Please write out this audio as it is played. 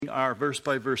our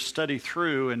verse-by-verse study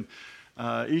through,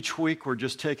 and each week we're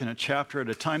just taking a chapter at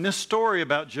a time. This story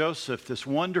about Joseph, this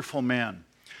wonderful man,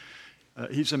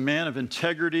 he's a man of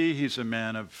integrity. He's a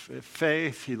man of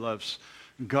faith. He loves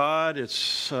God.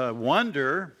 It's a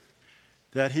wonder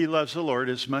that he loves the Lord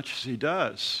as much as he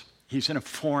does. He's in a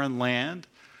foreign land.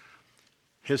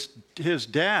 His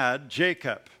dad,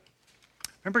 Jacob,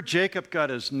 remember Jacob got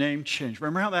his name changed.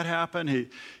 Remember how that happened?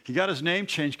 He got his name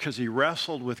changed because he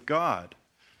wrestled with God.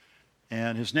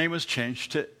 And his name was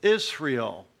changed to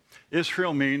Israel.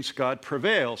 Israel means God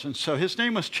prevails. And so his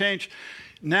name was changed.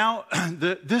 Now,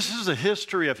 this is the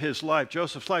history of his life,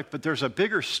 Joseph's life, but there's a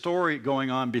bigger story going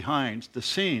on behind the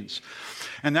scenes.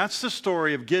 And that's the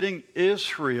story of getting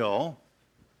Israel,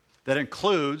 that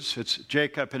includes, it's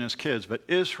Jacob and his kids, but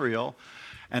Israel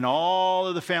and all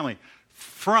of the family,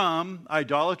 from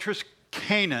idolatrous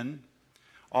Canaan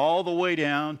all the way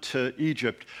down to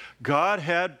Egypt. God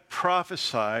had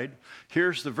prophesied,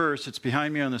 here's the verse, it's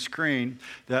behind me on the screen,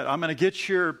 that I'm going to get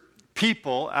your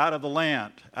people out of the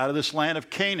land, out of this land of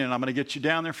Canaan. I'm going to get you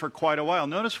down there for quite a while.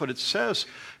 Notice what it says.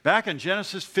 Back in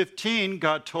Genesis 15,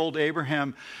 God told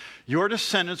Abraham, your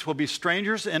descendants will be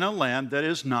strangers in a land that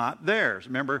is not theirs.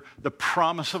 Remember, the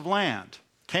promise of land,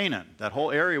 Canaan. That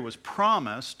whole area was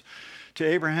promised to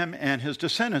Abraham and his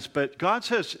descendants. But God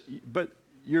says, but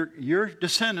your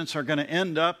descendants are going to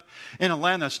end up in a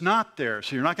land that's not theirs.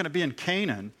 So you're not going to be in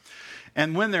Canaan.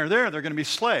 And when they're there, they're going to be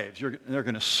slaves. They're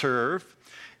going to serve.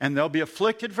 And they'll be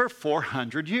afflicted for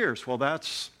 400 years. Well,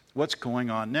 that's what's going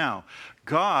on now.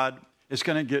 God is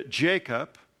going to get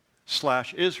Jacob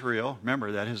 / Israel.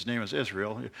 Remember that his name is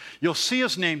Israel. You'll see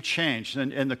his name changed.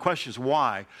 And the question is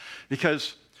why?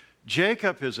 Because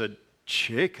Jacob is a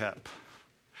Jacob.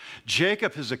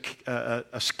 Jacob is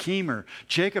a schemer.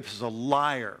 Jacob is a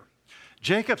liar.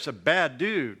 Jacob's a bad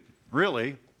dude,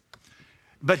 really.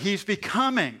 But he's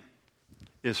becoming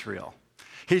Israel.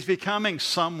 He's becoming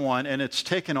someone, and it's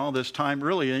taken all this time,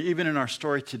 really, even in our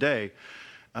story today,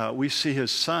 we see his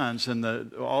sons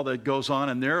and all that goes on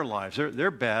in their lives.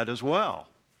 They're bad as well.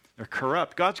 They're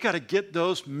corrupt. God's got to get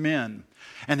those men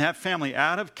and that family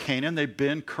out of Canaan. They've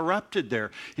been corrupted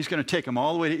there. He's going to take them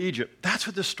all the way to Egypt. That's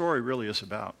what this story really is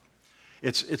about.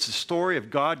 It's a story of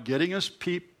God getting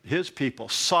his people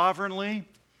sovereignly.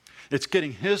 It's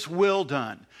getting his will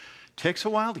done. It takes a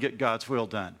while to get God's will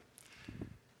done.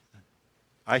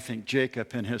 I think Jacob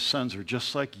and his sons are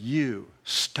just like you,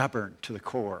 stubborn to the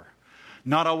core,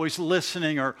 not always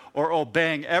listening or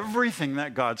obeying everything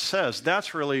that God says.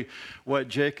 That's really what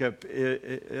Jacob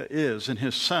is and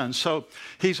his sons. So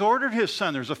he's ordered his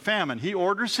son. There's a famine. He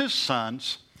orders his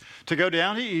sons to go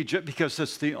down to Egypt because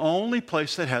it's the only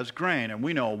place that has grain. And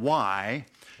we know why.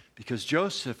 Because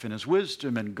Joseph and his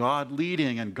wisdom and God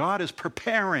leading and God is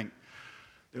preparing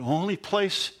the only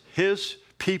place his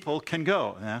people can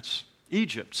go. And that's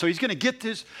Egypt. So he's going to get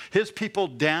his people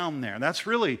down there. That's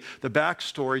really the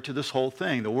backstory to this whole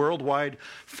thing. The worldwide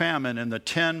famine and the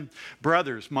 10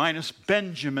 brothers minus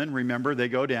Benjamin, remember, they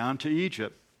go down to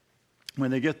Egypt. When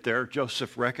they get there,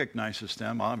 Joseph recognizes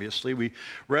them, obviously. We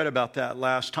read about that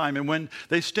last time. And when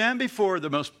they stand before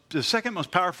the second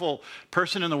most powerful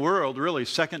person in the world, really,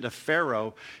 second to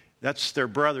Pharaoh, that's their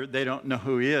brother. They don't know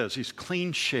who he is. He's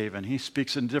clean-shaven. He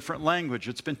speaks a different language.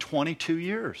 It's been 22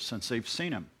 years since they've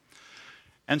seen him.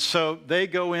 And so they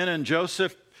go in, and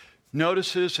Joseph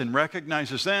notices and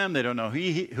recognizes them. They don't know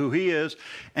who he is.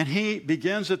 And he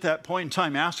begins at that point in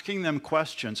time asking them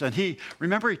questions. And he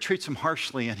treats them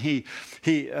harshly, and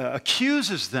he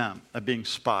accuses them of being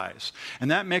spies.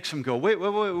 And that makes them go, wait,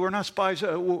 we're not spies.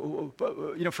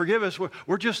 Forgive us.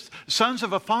 We're just sons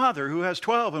of a father who has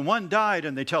 12, and one died.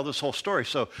 And they tell this whole story.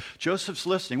 So Joseph's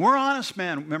listening. We're honest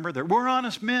men. Remember, we're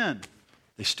honest men.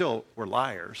 They still were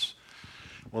liars.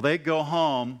 Well, they go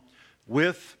home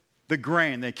with the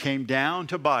grain they came down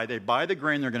to buy. They buy the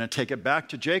grain. They're going to take it back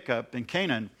to Jacob in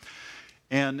Canaan.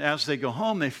 And as they go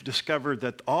home, they've discovered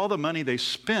that all the money they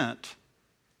spent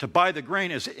to buy the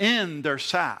grain is in their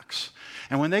sacks.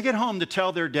 And when they get home to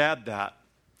tell their dad that,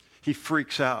 he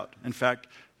freaks out. In fact,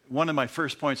 one of my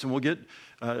first points, and we'll get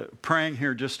praying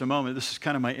here in just a moment. This is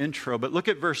kind of my intro. But look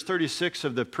at verse 36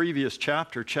 of the previous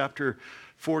chapter, chapter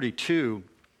 42.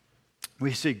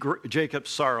 We see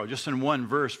Jacob's sorrow just in one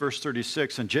verse, verse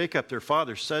 36. And Jacob, their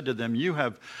father, said to them, you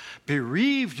have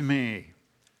bereaved me.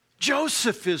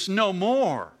 Joseph is no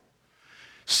more.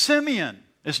 Simeon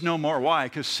is no more. Why?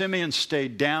 Because Simeon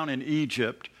stayed down in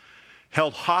Egypt,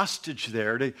 held hostage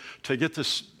there to get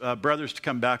the brothers to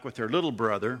come back with their little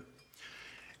brother.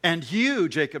 And you,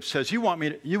 Jacob says, you want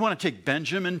to take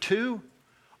Benjamin too?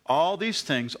 All these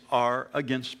things are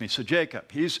against me. So Jacob,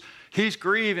 he's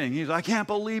grieving. I can't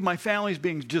believe my family's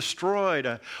being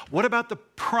destroyed. What about the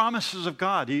promises of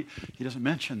God? He doesn't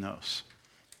mention those.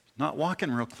 Not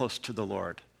walking real close to the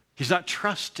Lord. He's not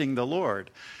trusting the Lord.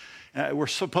 We're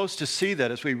supposed to see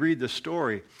that as we read the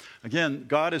story. Again,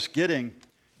 God is getting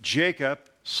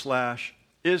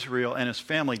Jacob/Israel and his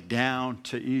family down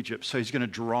to Egypt. So he's going to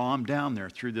draw them down there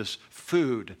through this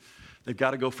food. They've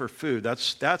got to go for food.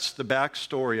 That's the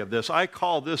backstory of this. I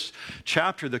call this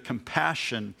chapter the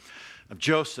compassion of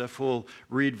Joseph. We'll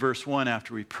read verse 1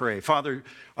 after we pray. Father,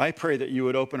 I pray that you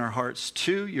would open our hearts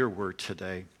to your word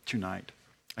tonight.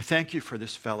 I thank you for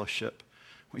this fellowship.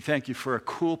 We thank you for a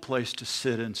cool place to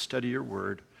sit and study your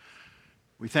word.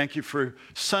 We thank you for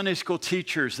Sunday school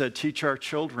teachers that teach our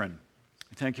children.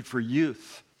 We thank you for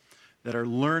youth that are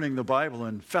learning the Bible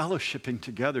and fellowshipping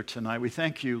together tonight. We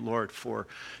thank you, Lord, for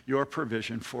your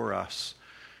provision for us.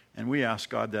 And we ask,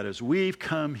 God, that as we've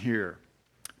come here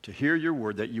to hear your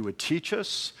word, that you would teach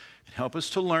us and help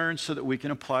us to learn so that we can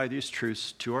apply these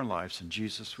truths to our lives. In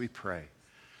Jesus we pray.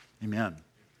 Amen.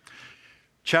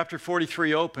 Chapter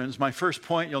 43 opens. My first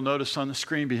point you'll notice on the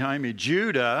screen behind me,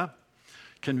 Judah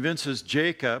convinces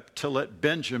Jacob to let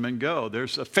Benjamin go.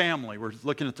 There's a family. We're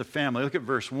looking at the family. Look at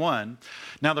verse 1.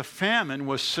 Now the famine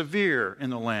was severe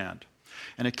in the land,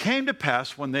 and it came to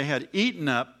pass when they had eaten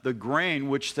up the grain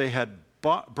which they had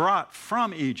brought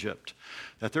from Egypt,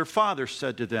 that their father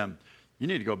said to them, you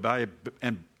need to go back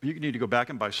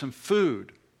and buy some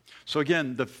food. So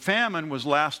again, the famine was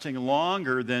lasting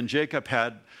longer than Jacob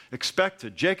had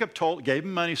expected. Jacob gave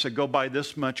him money, said, go buy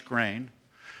this much grain.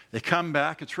 They come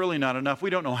back. It's really not enough. We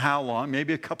don't know how long,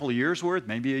 maybe a couple of years worth,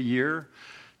 maybe a year.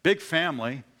 Big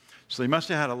family. So they must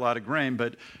have had a lot of grain,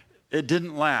 but it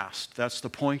didn't last. That's the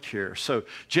point here. So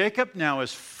Jacob now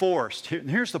is forced. And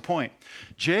here's the point.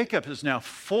 Jacob is now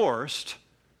forced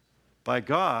by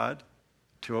God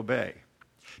to obey.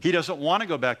 He doesn't want to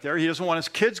go back there. He doesn't want his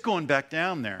kids going back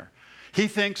down there. He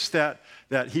thinks that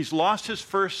he's lost his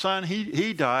first son.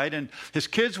 He died, and his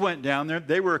kids went down there.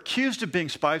 They were accused of being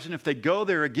spies, and if they go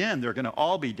there again, they're going to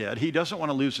all be dead. He doesn't want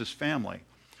to lose his family.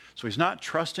 So he's not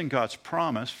trusting God's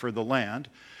promise for the land,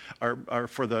 or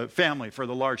for the family, for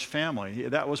the large family.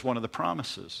 That was one of the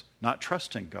promises, not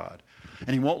trusting God.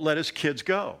 And he won't let his kids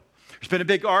go. There's been a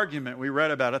big argument we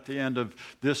read about at the end of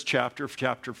this chapter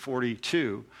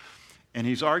 42. And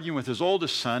he's arguing with his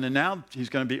oldest son, and now he's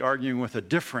going to be arguing with a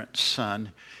different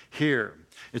son here.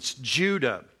 It's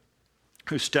Judah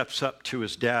who steps up to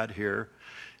his dad here.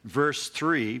 Verse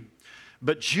 3,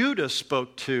 but Judah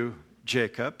spoke to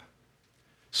Jacob,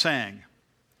 saying,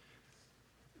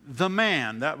 the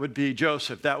man, that would be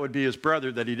Joseph, that would be his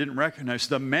brother that he didn't recognize,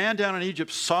 the man down in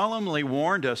Egypt solemnly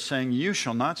warned us, saying, you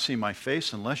shall not see my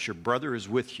face unless your brother is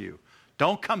with you.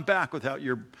 Don't come back without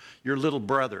your little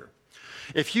brother.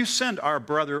 If you send our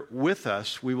brother with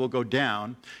us, we will go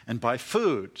down and buy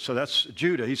food. So that's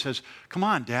Judah. He says, come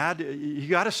on, Dad, you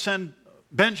got to send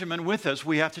Benjamin with us.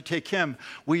 We have to take him.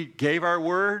 We gave our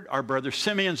word. Our brother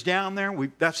Simeon's down there.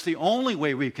 That's the only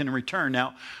way we can return.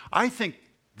 Now, I think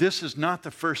this is not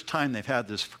the first time they've had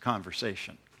this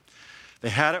conversation. They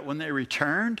had it when they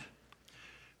returned,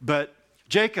 but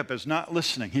Jacob is not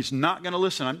listening. He's not going to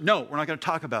listen. No, we're not going to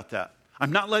talk about that.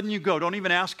 I'm not letting you go. Don't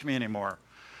even ask me anymore.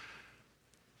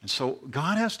 And so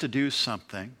God has to do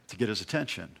something to get his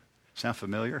attention. Sound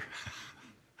familiar?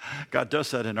 God does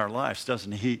that in our lives,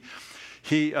 doesn't he?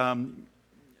 He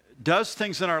does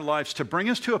things in our lives to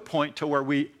bring us to a point to where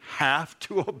we have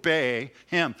to obey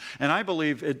him. And I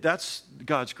believe that's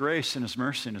God's grace and his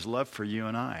mercy and his love for you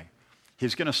and I.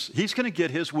 He's going to get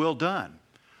his will done.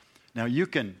 Now, you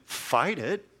can fight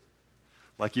it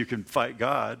like you can fight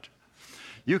God.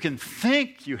 You can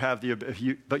think you have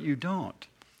but you don't.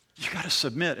 You got to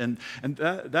submit, and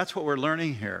that's what we're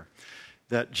learning here.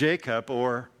 That Jacob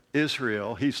or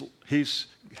Israel, he's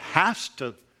has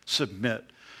to submit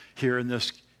here in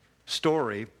this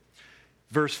story.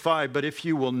 Verse 5, but if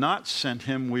you will not send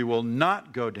him, we will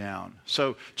not go down.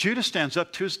 So Judah stands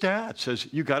up to his dad,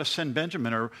 says, you got to send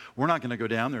Benjamin, or we're not going to go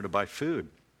down there to buy food.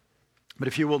 But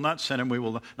if you will not send him, we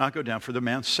will not go down. For the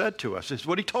man said to us, this is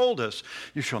what he told us,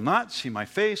 you shall not see my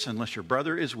face unless your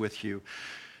brother is with you.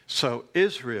 So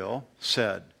Israel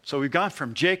said, so we've gone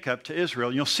from Jacob to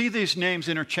Israel. You'll see these names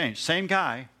interchanged. Same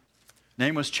guy.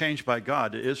 Name was changed by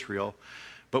God to Israel.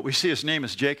 But we see his name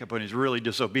is Jacob when he's really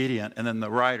disobedient. And then the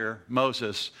writer,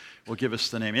 Moses, will give us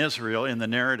the name Israel in the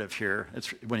narrative here. It's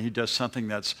when he does something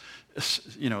that's,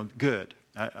 good.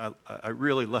 I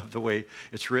really love the way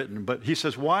it's written. But he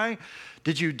says, why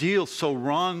did you deal so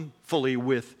wrongfully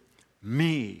with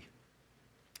me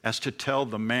as to tell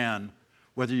the man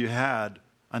whether you had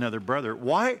another brother.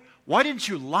 Why didn't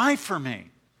you lie for me?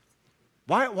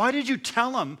 Why did you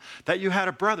tell him that you had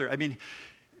a brother? I mean,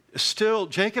 still,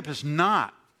 Jacob is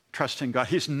not trusting God.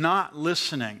 He's not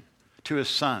listening to his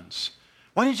sons.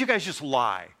 Why didn't you guys just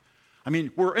lie? I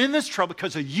mean, we're in this trouble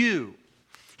because of you.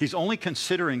 He's only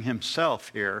considering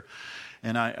himself here.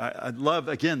 And I love,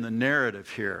 again, the narrative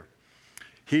here.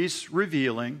 He's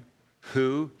revealing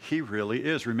who he really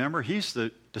is. Remember, he's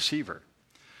the deceiver.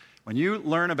 When you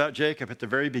learn about Jacob at the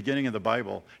very beginning of the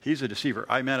Bible, he's a deceiver.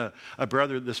 I met a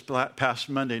brother this past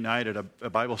Monday night at a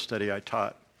Bible study I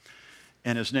taught,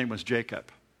 and his name was Jacob.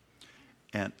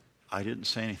 And I didn't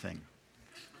say anything.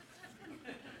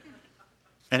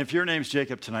 And if your name's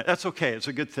Jacob tonight, that's okay. It's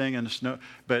a good thing.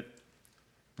 But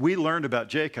we learned about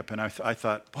Jacob, and I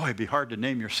thought, boy, it'd be hard to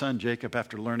name your son Jacob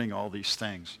after learning all these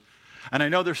things. And I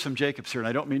know there's some Jacobs here, and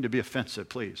I don't mean to be offensive,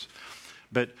 please.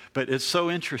 But it's so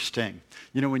interesting.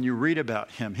 You know, when you read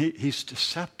about him, he's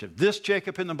deceptive. This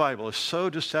Jacob in the Bible is so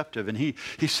deceptive. And he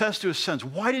says to his sons,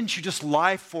 why didn't you just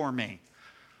lie for me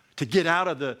to get out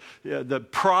of the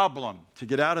problem, to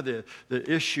get out of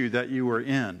the issue that you were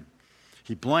in?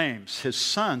 He blames his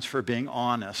sons for being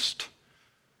honest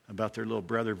about their little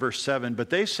brother. Verse 7, but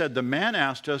they said, the man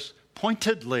asked us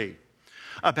pointedly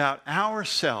about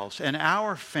ourselves and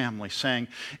our family, saying,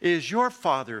 is your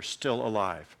father still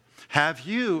alive? Have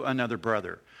you another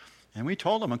brother? And we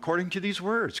told him, according to these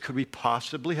words, could we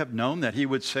possibly have known that he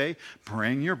would say,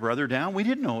 bring your brother down? We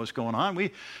didn't know what was going on.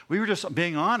 We were just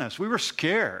being honest. We were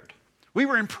scared. We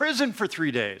were in prison for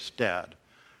 3 days, Dad.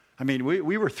 I mean,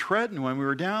 we were threatened when we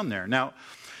were down there. Now,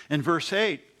 in verse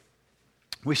 8,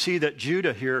 we see that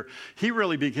Judah here, he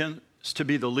really begins to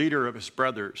be the leader of his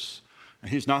brothers.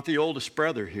 He's not the oldest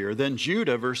brother here. Then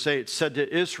Judah, verse 8, said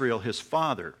to Israel, his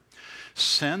father,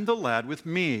 send the lad with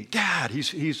me. Dad,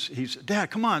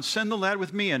 Dad, come on, send the lad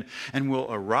with me, and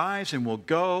we'll arise and we'll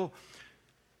go,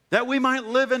 that we might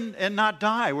live and not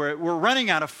die. We're running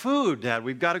out of food, Dad.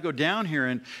 We've got to go down here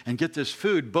and get this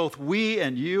food, both we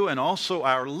and you and also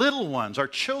our little ones, our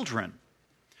children.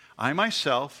 I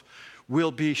myself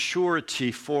will be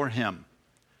surety for him.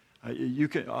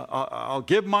 I'll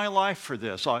give my life for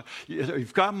this.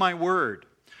 You've got my word.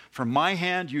 From my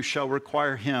hand you shall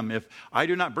require him. If I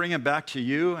do not bring him back to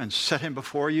you and set him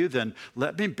before you, then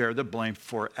let me bear the blame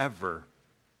forever.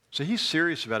 So he's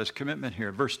serious about his commitment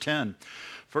here. Verse 10,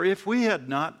 for if we had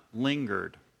not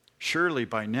lingered, surely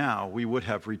by now we would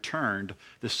have returned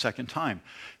the second time.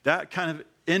 That kind of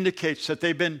indicates that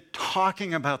they've been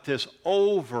talking about this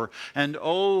over and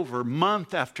over,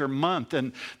 month after month,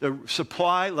 and the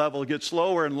supply level gets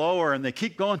lower and lower, and they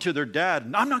keep going to their dad,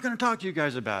 and I'm not going to talk to you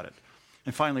guys about it.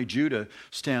 And finally, Judah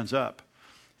stands up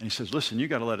and he says, listen, you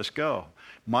got to let us go.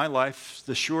 My life's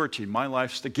the surety. My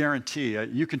life's the guarantee.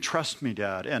 You can trust me,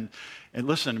 Dad. And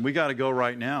listen, we got to go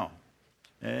right now.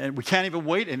 And we can't even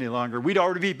wait any longer. We'd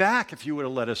already be back if you would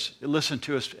have let us listen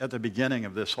to us at the beginning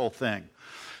of this whole thing.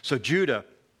 So Judah,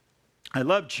 I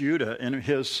love Judah in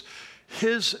his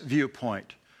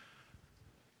viewpoint.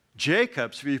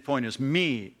 Jacob's viewpoint is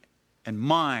me and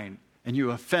mine, and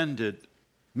you offended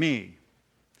me.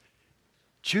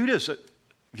 Judah's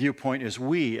viewpoint is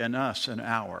we and us and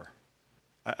our.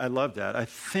 I love that. I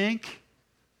think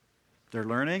they're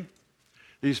learning.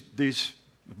 These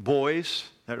boys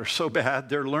that are so bad,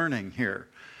 they're learning here.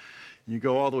 You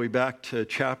go all the way back to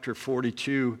chapter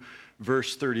 42,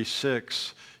 verse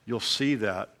 36, you'll see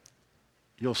that.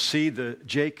 You'll see the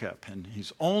Jacob, and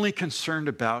he's only concerned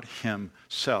about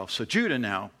himself. So Judah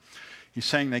now, he's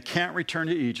saying they can't return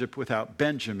to Egypt without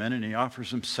Benjamin, and he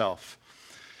offers himself.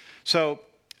 So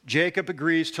Jacob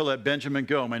agrees to let Benjamin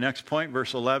go. My next point,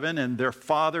 verse 11, and their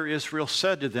father Israel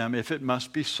said to them, if it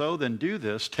must be so, then do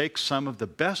this. Take some of the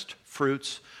best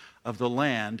fruits of the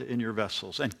land in your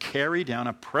vessels and carry down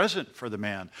a present for the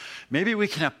man. Maybe we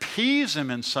can appease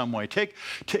him in some way. Take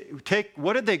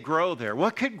what did they grow there?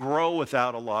 What could grow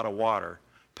without a lot of water?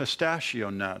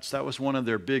 Pistachio nuts. That was one of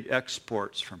their big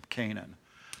exports from Canaan.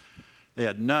 They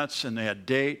had nuts and they had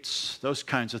dates, those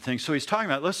kinds of things. So he's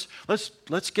talking about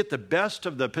let's get the best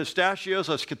of the pistachios.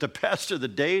 Let's get the best of the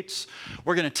dates.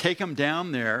 We're going to take him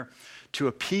down there to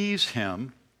appease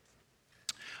him.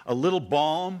 A little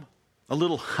balm, a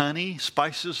little honey,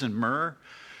 spices and myrrh,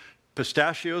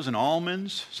 pistachios and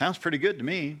almonds. Sounds pretty good to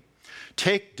me.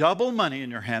 Take double money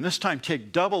in your hand. This time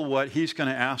take double what he's going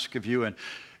to ask of you.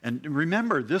 And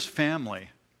remember, this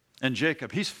family and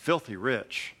Jacob, he's filthy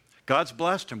rich. God's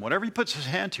blessed him. Whatever he puts his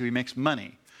hand to, he makes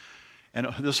money. And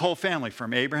this whole family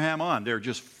from Abraham on, they're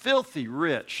just filthy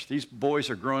rich. These boys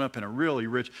are growing up in a really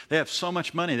rich, they have so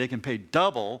much money they can pay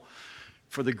double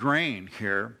for the grain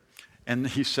here. And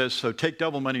he says, so take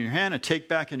double money in your hand and take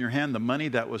back in your hand the money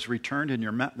that was returned in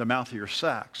the mouth of your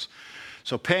sacks.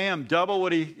 So pay him double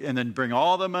and then bring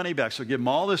all the money back. So give him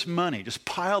all this money. Just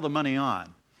pile the money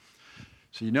on.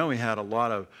 So you know he had a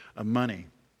lot of money.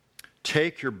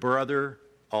 Take your brother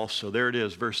also. There it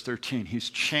is, verse 13. He's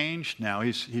changed now.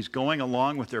 He's going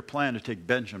along with their plan to take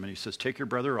Benjamin. He says, take your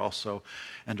brother also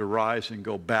and arise and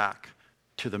go back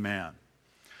to the man.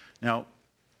 Now,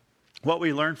 what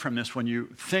we learn from this when you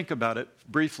think about it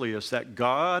briefly is that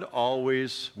God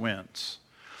always wins.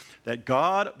 That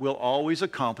God will always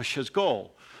accomplish his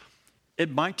goal. It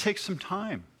might take some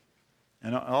time.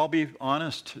 And I'll be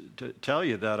honest to tell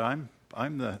you that I'm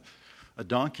a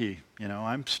donkey. You know,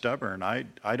 I'm stubborn.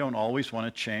 I don't always want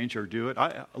to change or do it.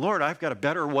 Lord, I've got a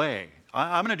better way.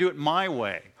 I'm going to do it my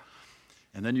way.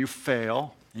 And then you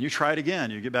fail, and you try it again.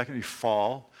 You get back and you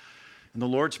fall. And the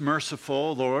Lord's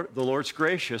merciful, the Lord's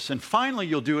gracious, and finally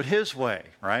you'll do it his way,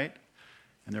 right?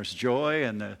 And there's joy,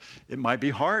 and it might be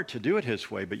hard to do it his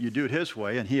way, but you do it his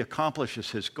way, and he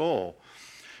accomplishes his goal.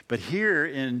 But here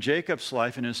in Jacob's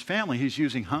life and his family, he's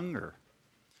using hunger.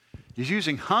 He's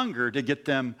using hunger to get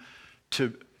them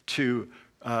Jacob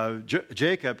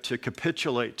to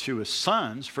capitulate to his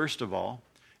sons, first of all,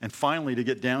 and finally to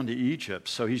get down to Egypt.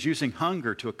 So he's using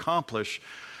hunger to accomplish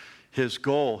his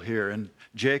goal here. And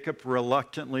Jacob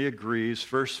reluctantly agrees,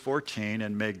 verse 14,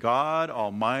 and may God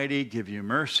Almighty give you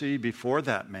mercy before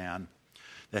that man,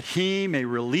 that he may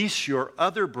release your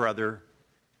other brother,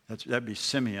 that'd be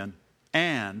Simeon,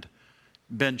 and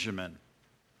Benjamin.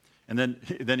 And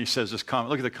then he says this comment,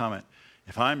 look at the comment,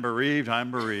 if I'm bereaved,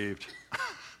 I'm bereaved.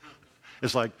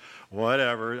 It's like,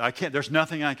 whatever, there's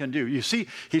nothing I can do. You see,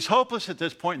 he's hopeless at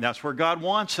this point, and that's where God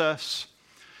wants us.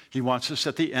 He wants us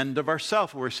at the end of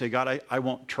ourselves where we say, God, I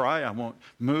won't try, I won't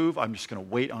move, I'm just going to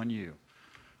wait on you.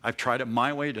 I've tried it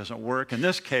my way, it doesn't work. In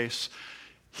this case,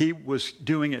 he was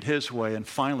doing it his way, and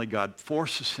finally God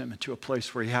forces him into a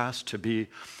place where he has to be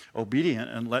obedient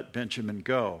and let Benjamin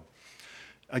go.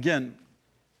 Again,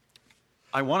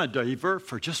 I want to divert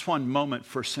for just one moment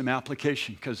for some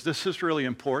application, because this is really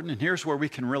important, and here's where we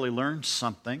can really learn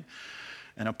something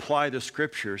and apply the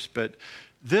scriptures. But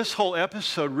this whole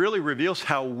episode really reveals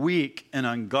how weak and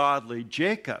ungodly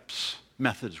Jacob's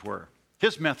methods were.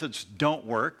 His methods don't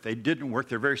work. They didn't work.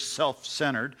 They're very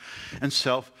self-centered and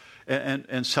selfish.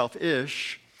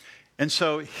 And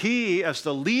so he, as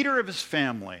the leader of his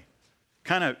family,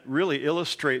 kind of really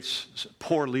illustrates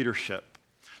poor leadership.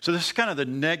 So this is kind of the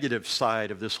negative side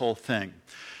of this whole thing.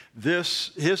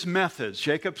 His methods,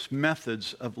 Jacob's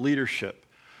methods of leadership,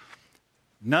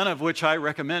 none of which I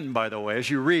recommend, by the way. As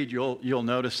you read, you'll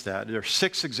notice that. There are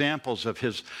 6 examples of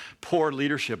his poor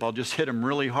leadership. I'll just hit them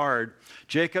really hard.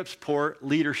 Jacob's poor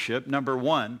leadership, number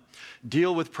 1,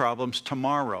 deal with problems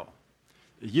tomorrow.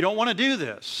 You don't want to do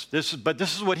this. But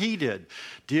this is what he did.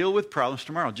 Deal with problems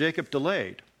tomorrow. Jacob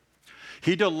delayed.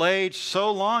 He delayed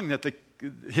so long that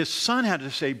his son had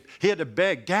to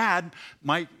beg, Dad,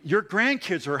 your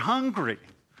grandkids are hungry.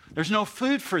 There's no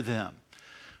food for them.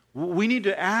 We need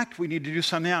to act. We need to do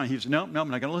something now. And he was, no, I'm not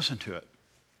going to listen to it.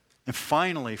 And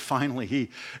finally,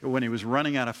 when he was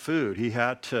running out of food, he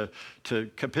had to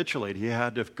capitulate. He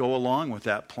had to go along with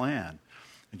that plan.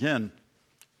 Again,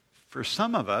 for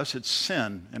some of us, it's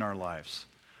sin in our lives.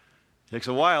 It takes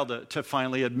a while to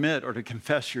finally admit or to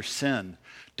confess your sin.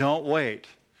 Don't wait.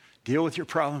 Deal with your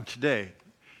problem today.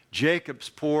 Jacob's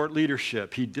poor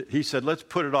leadership. He said, let's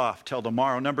put it off till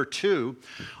tomorrow. Number 2,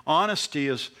 honesty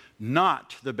is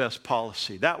not the best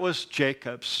policy. That was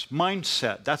Jacob's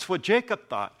mindset. That's what Jacob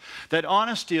thought, that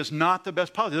honesty is not the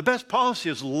best policy. The best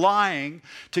policy is lying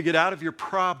to get out of your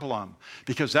problem,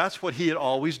 because that's what he had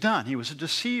always done. He was a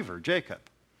deceiver, Jacob.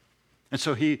 And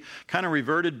so he kind of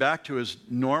reverted back to his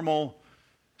normal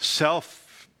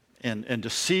self and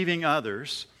deceiving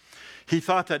others. He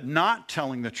thought that not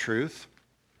telling the truth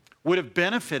would have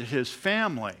benefited his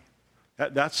family.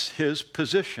 That's his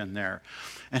position there.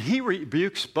 And he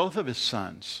rebukes both of his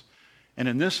sons. And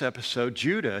in this episode,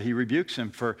 Judah, he rebukes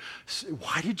him for,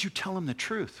 why did you tell him the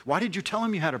truth? Why did you tell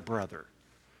him you had a brother?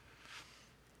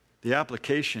 The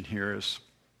application here is,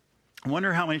 I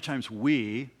wonder how many times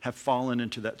we have fallen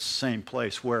into that same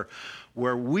place where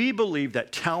we believe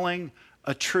that telling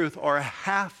a truth or a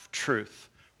half-truth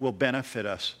will benefit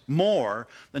us more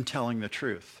than telling the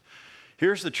truth.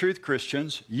 Here's the truth,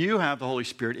 Christians. You have the Holy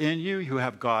Spirit in you. You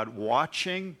have God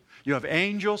watching. You have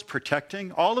angels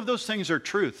protecting. All of those things are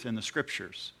truth in the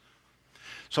Scriptures.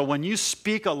 So when you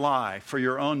speak a lie for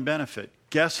your own benefit,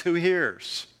 guess who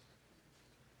hears?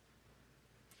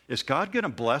 Is God going to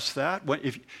bless that?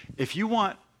 If you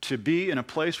want to be in a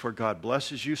place where God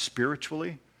blesses you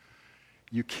spiritually,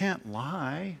 you can't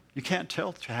lie. You can't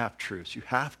tell half-truths. You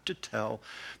have to tell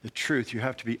the truth. You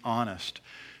have to be honest.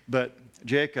 But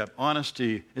Jacob,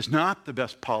 honesty is not the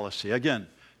best policy. Again,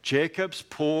 Jacob's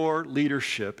poor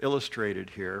leadership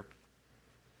illustrated here.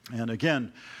 And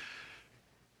again,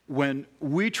 when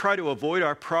we try to avoid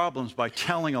our problems by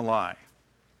telling a lie,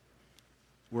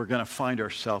 we're going to find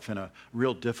ourselves in a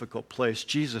real difficult place.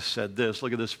 Jesus said this.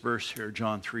 Look at this verse here,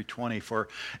 John 3:20. For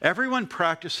everyone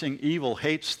practicing evil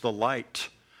hates the light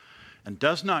and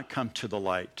does not come to the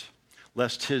light,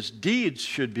 lest his deeds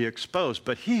should be exposed.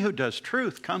 But he who does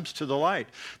truth comes to the light,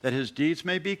 that his deeds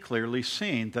may be clearly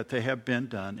seen, that they have been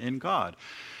done in God.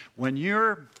 When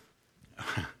you're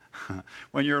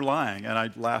lying, and I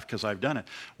laugh because I've done it,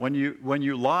 when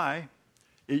you lie,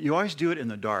 you always do it in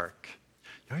the dark.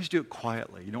 You always do it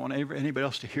quietly. You don't want anybody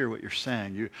else to hear what you're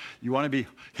saying. You want to be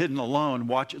hidden alone,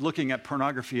 looking at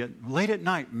pornography late at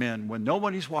night, men, when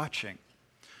nobody's watching.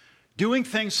 Doing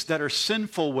things that are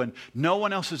sinful when no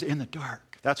one else is in the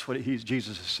dark. That's what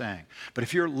Jesus is saying. But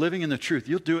if you're living in the truth,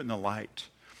 you'll do it in the light.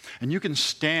 And you can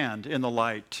stand in the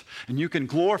light. And you can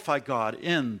glorify God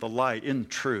in the light, in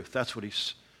truth. That's what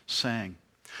he's saying.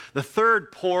 The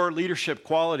third poor leadership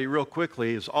quality, real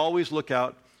quickly, is always look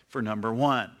out for number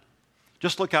one.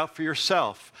 Just look out for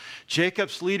yourself.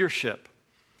 Jacob's leadership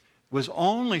was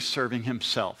only serving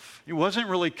himself. He wasn't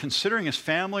really considering his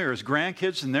family or his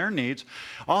grandkids and their needs.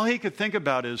 All he could think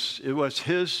about was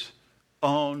his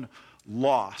own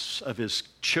loss of his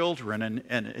children.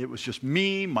 And it was just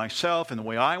me, myself, and the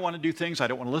way I want to do things. I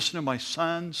don't want to listen to my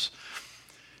sons.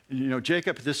 You know,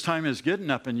 Jacob at this time is getting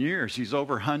up in years. He's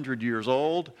over 100 years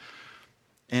old.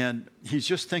 And he's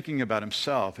just thinking about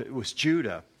himself. It was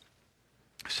Judah.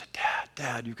 I said,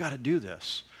 Dad, you've got to do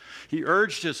this. He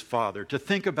urged his father to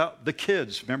think about the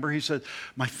kids. Remember, he said,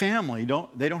 my family,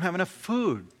 they don't have enough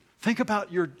food. Think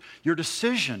about your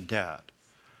decision, Dad.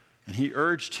 And he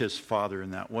urged his father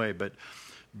in that way.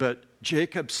 But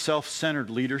Jacob's self-centered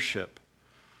leadership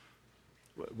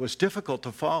was difficult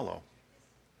to follow.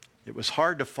 It was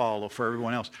hard to follow for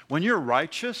everyone else. When you're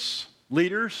righteous,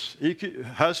 leaders,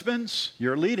 husbands,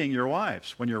 you're leading your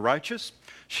wives. When you're righteous,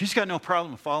 she's got no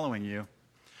problem following you.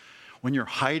 When you're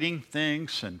hiding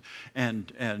things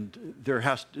and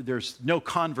there's no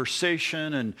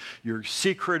conversation and you're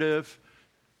secretive,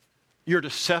 you're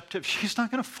deceptive, she's not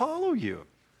going to follow you.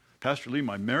 Pastor Lee,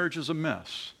 my marriage is a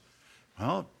mess.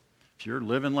 Well, if you're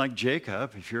living like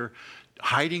Jacob, if you're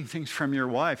hiding things from your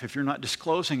wife, if you're not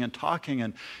disclosing and talking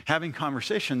and having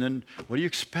conversation, then what do you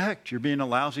expect? You're being a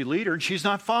lousy leader and she's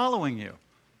not following you.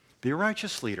 Be a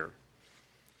righteous leader.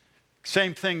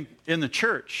 Same thing in the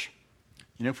church.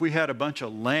 You know, if we had a bunch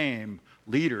of lame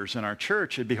leaders in our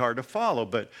church, it'd be hard to follow.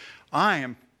 But I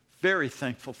am very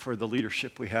thankful for the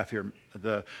leadership we have here.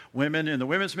 The women in the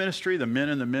women's ministry, the men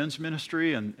in the men's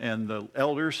ministry, and the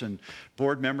elders and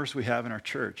board members we have in our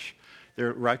church.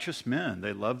 They're righteous men.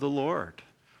 They love the Lord.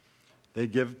 They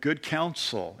give good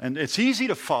counsel. And it's easy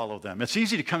to follow them. It's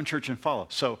easy to come to church and follow.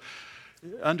 So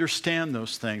understand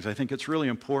those things. I think it's really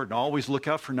important. Always look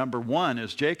out for number one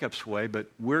is Jacob's way, but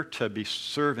we're to be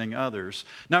serving others.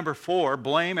 Number 4,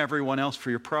 blame everyone else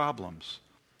for your problems.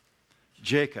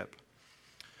 Jacob.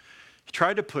 He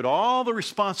tried to put all the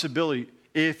responsibility.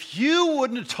 If you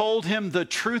wouldn't have told him the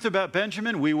truth about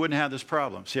Benjamin, we wouldn't have this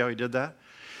problem. See how he did that?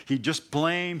 He just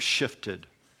blame shifted.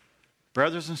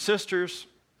 Brothers and sisters,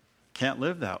 can't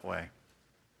live that way.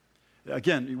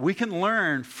 Again, we can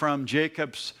learn from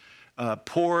Jacob's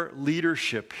poor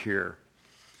leadership here.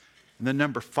 And then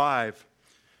number 5,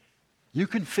 you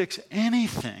can fix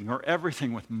anything or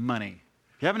everything with money.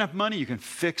 If you have enough money, you can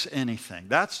fix anything.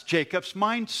 That's Jacob's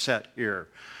mindset here.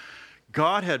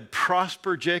 God had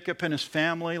prospered Jacob and his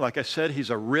family. Like I said, he's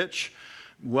a rich,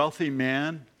 wealthy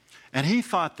man. And he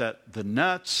thought that the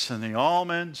nuts and the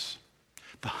almonds,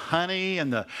 the honey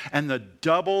and the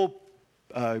double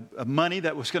money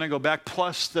that was going to go back,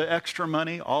 plus the extra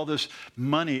money, all this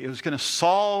money, it was going to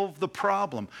solve the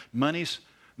problem. Money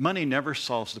never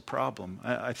solves the problem.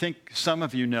 I think some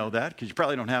of you know that because you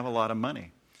probably don't have a lot of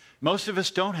money. Most of us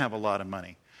don't have a lot of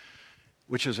money,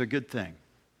 which is a good thing.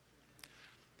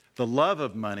 The love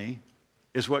of money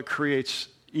is what creates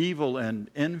evil and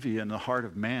envy in the heart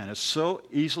of man. It so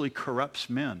easily corrupts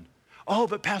men. Oh,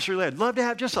 but Pastor Lee, I'd love to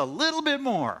have just a little bit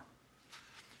more.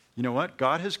 You know what?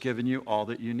 God has given you all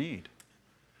that you need.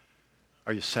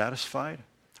 Are you satisfied?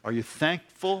 Are you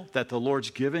thankful that the Lord's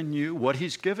given you what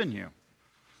he's given you?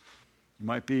 You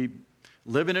might be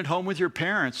living at home with your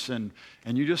parents and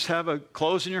you just have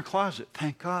clothes in your closet.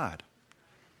 Thank God.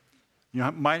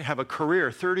 You might have a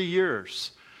career, 30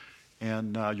 years,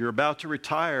 and you're about to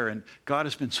retire, and God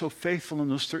has been so faithful in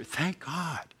those 30. Thank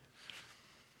God.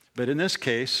 But in this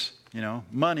case,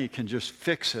 money can just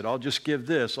fix it. I'll just give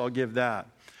this, I'll give that.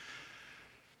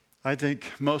 I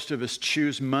think most of us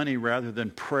choose money rather than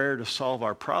prayer to solve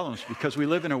our problems because we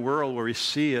live in a world where we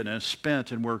see it and it's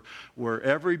spent and where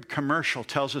every commercial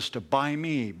tells us to buy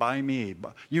me, buy me.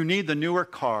 You need the newer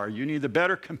car. You need the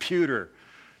better computer.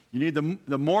 You need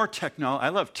the more technology. I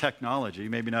love technology,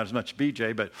 maybe not as much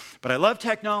BJ, but I love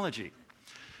technology.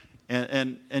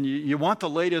 And you want the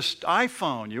latest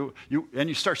iPhone. And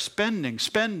you start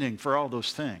spending for all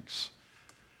those things.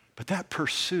 But that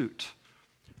pursuit,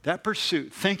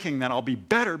 thinking that I'll be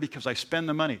better because I spend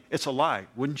the money, it's a lie.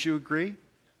 Wouldn't you agree?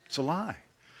 It's a lie.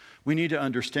 We need to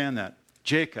understand that.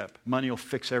 Jacob, money will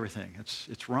fix everything.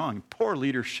 It's wrong. Poor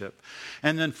leadership.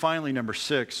 And then finally, number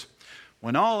 6,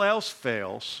 when all else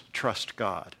fails, trust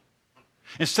God.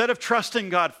 Instead of trusting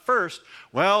God first,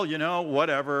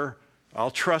 whatever, I'll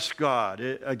trust God.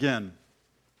 Again,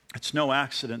 it's no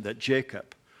accident that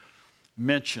Jacob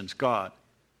mentions God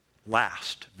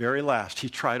last, very last. He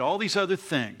tried all these other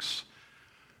things,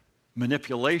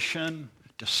 manipulation,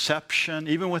 deception,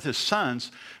 even with his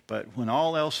sons, but when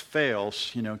all else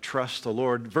fails, trust the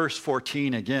Lord. Verse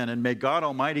 14 again, and may God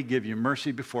Almighty give you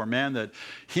mercy before man that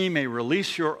he may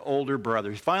release your older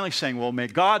brother. He's finally saying, well, may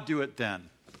God do it then.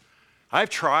 I've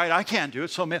tried, I can't do it,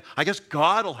 so I guess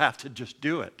God will have to just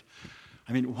do it.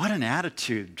 I mean, what an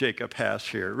attitude Jacob has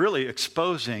here, really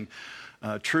exposing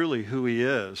truly who he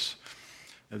is.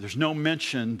 There's no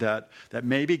mention that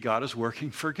maybe God is working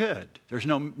for good. There's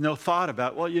no thought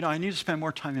about, I need to spend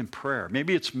more time in prayer.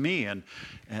 Maybe it's me and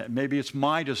maybe it's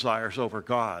my desires over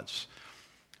God's.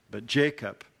 But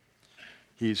Jacob,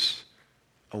 he's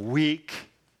a weak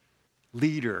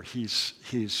leader.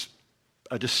 He's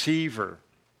a deceiver.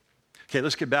 Okay,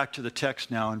 let's get back to the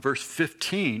text now. In verse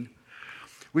 15,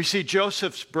 we see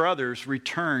Joseph's brothers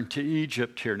return to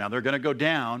Egypt here. Now they're going to go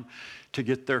down to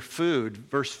get their food.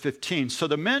 Verse 15, so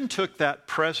the men took that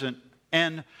present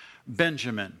and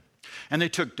Benjamin, and they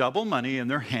took double money in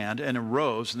their hand and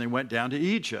arose, and they went down to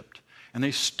Egypt, and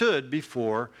they stood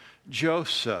before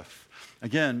Joseph.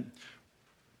 Again,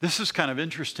 this is kind of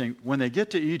interesting. When they get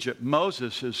to Egypt,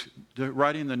 Moses is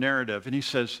writing the narrative, and he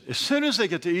says, as soon as they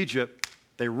get to Egypt,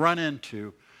 they run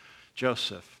into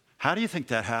Joseph. How do you think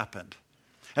that happened?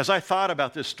 As I thought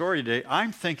about this story today,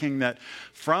 I'm thinking that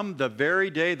from the very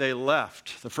day they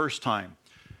left the first time,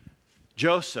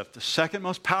 Joseph, the second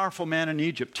most powerful man in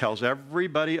Egypt, tells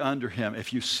everybody under him,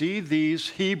 if you see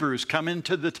these Hebrews come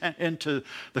into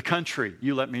the country,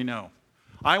 you let me know.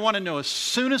 I want to know as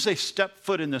soon as they step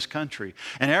foot in this country.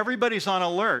 And everybody's on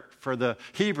alert for the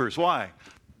Hebrews. Why?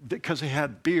 Because they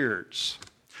had beards.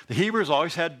 The Hebrews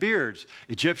always had beards.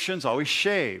 Egyptians always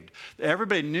shaved.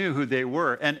 Everybody knew who they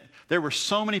were. And there were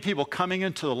so many people coming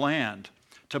into the land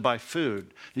to buy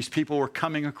food. These people were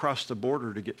coming across the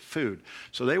border to get food.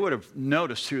 So they would have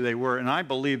noticed who they were. And I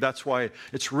believe that's why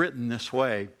it's written this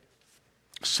way.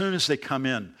 As soon as they come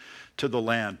in to the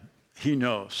land, he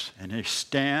knows. And they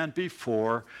stand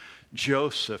before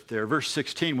Joseph there. Verse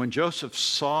 16, when Joseph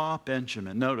saw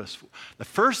Benjamin, notice, the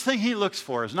first thing he looks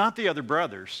for is not the other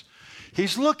brothers.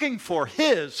 He's looking for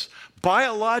his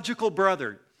biological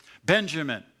brother,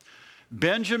 Benjamin.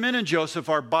 Benjamin and Joseph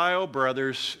are bio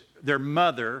brothers. Their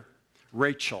mother,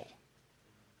 Rachel.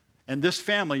 And this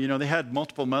family, they had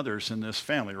multiple mothers in this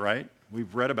family, right?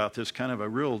 We've read about this, kind of a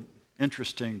real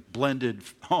interesting blended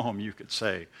home, you could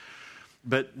say.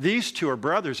 But these two are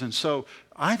brothers, and so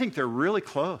I think they're really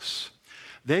close.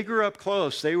 They grew up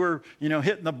close. They were,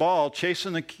 hitting the ball,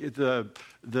 chasing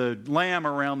the lamb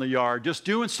around the yard, just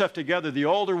doing stuff together. The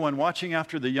older one watching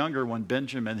after the younger one,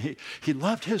 Benjamin. He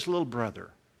loved his little brother.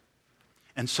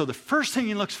 And so the first thing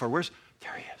he looks for,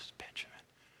 there he is, Benjamin.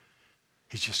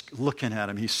 He's just looking at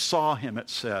him. He saw him, it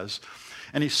says.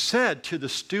 And he said to the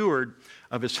steward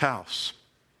of his house,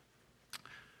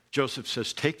 Joseph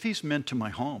says, take these men to my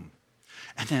home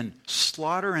and then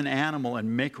slaughter an animal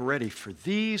and make ready, for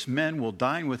these men will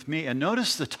dine with me. And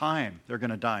notice the time they're going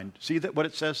to dine. See what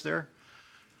it says there?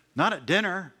 Not at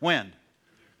dinner. When?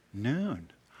 Noon.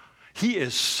 He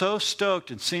is so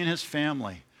stoked in seeing his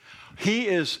family.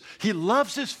 He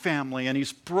loves his family, and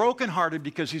he's brokenhearted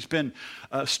because he's been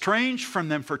estranged from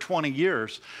them for 20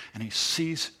 years. And he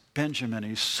sees Benjamin.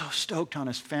 He's so stoked on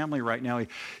his family right now.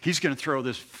 He's going to throw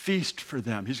this feast for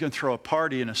them. He's going to throw a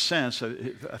party, in a sense,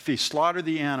 a feast. Slaughter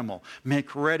the animal.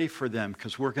 Make ready for them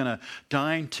because we're going to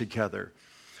dine together.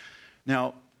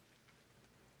 Now,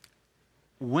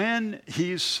 when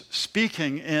he's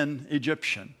speaking in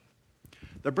Egyptian,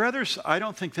 The brothers, I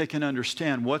don't think they can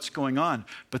understand what's going on,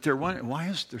 but they're wondering, why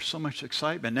is there so much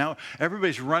excitement? Now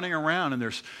everybody's running around and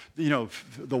there's,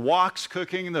 the wok's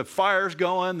cooking, the fire's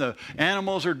going, the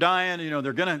animals are dying,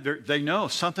 they know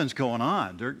something's going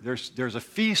on. There's a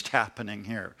feast happening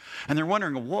here. And they're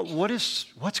wondering,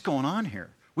 what's going on here?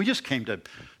 We just came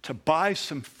to buy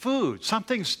some food.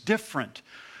 Something's different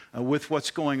with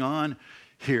what's going on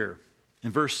here.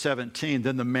 In verse 17,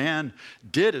 then the man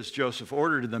did as Joseph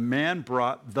ordered, and the man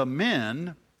brought the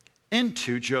men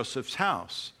into Joseph's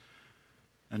house.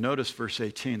 And notice verse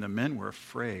 18, the men were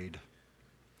afraid.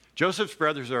 Joseph's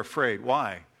brothers are afraid.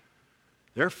 Why?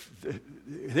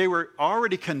 They were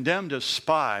already condemned as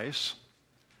spies.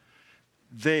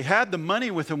 They had the money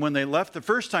with them when they left the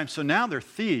first time, so now they're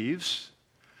thieves.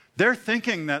 They're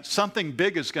thinking that something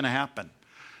big is going to happen.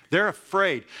 They're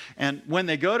afraid. And when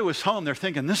they go to his home, they're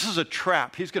thinking, this is a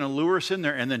trap. He's going to lure us in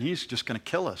there, and then he's just going to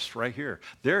kill us right here.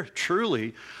 They're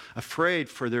truly afraid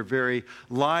for their very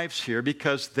lives here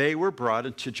because they were brought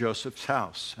into Joseph's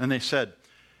house. And they said,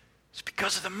 it's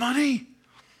because of the money,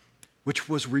 which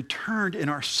was returned in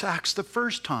our sacks the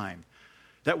first time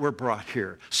that we're brought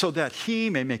here, so that he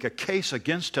may make a case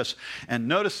against us. And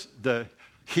notice the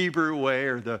Hebrew way,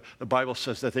 or the Bible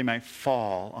says that they might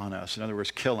fall on us. In other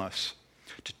words, kill us,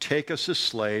 to take us as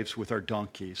slaves with our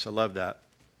donkeys. I love that.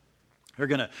 They're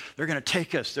going to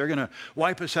take us. They're going to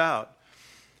wipe us out.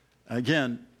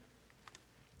 Again,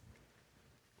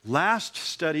 last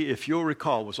study, if you'll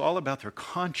recall, was all about their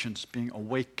conscience being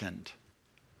awakened.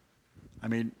 I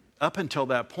mean, up until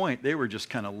that point, they were just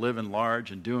kind of living large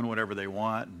and doing whatever they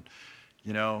want.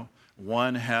 And,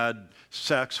 one had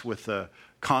sex with a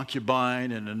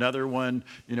concubine and another one,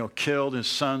 killed his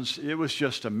sons. It was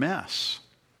just a mess.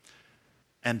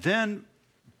 And then,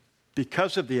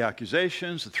 because of the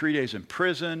accusations, the 3 days in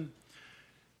prison,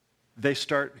 they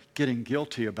start getting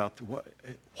guilty about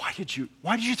why did you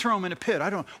throw him in a pit?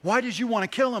 Why did you want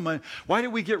to kill him? Why did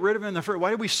we get rid of him in the first? Why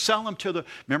did we sell him to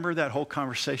remember that whole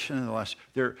conversation in the last,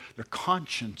 their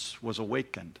conscience was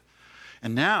awakened.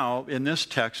 And now, in this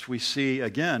text, we see,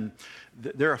 again,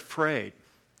 they're afraid.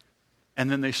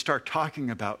 And then they start talking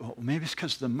about, well, maybe it's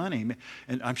because of the money.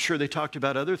 And I'm sure they talked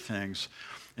about other things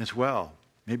as well.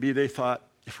 Maybe they thought,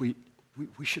 if we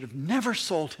should have never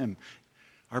sold him,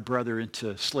 our brother,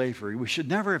 into slavery. We should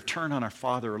never have turned on our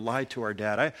father or lied to our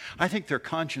dad. I think their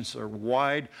consciences are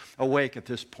wide awake at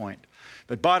this point.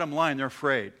 But bottom line, they're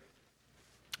afraid.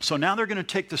 So now they're going to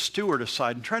take the steward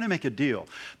aside and try to make a deal.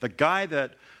 The guy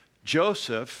that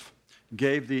Joseph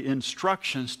gave the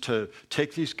instructions to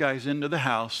take these guys into the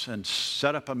house and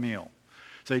set up a meal.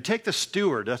 So they take the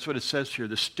steward, that's what it says here,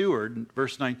 the steward,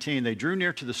 verse 19, they drew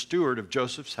near to the steward of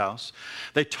Joseph's house.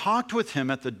 They talked with him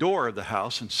at the door of the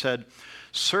house and said,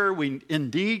 Sir, we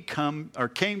indeed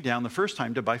came down the first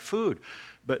time to buy food.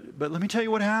 But let me tell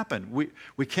you what happened.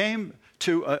 We came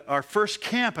to our first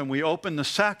camp and we opened the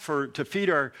sack to feed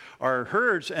our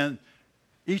herds, and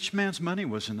each man's money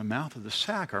was in the mouth of the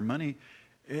sack, our money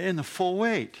in the full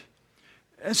weight.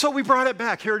 And so we brought it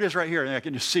back. Here it is right here. And I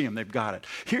can just see them. They've got it.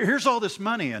 Here's all this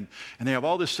money. And they have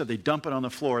all this stuff. They dump it on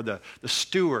the floor. The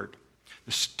steward,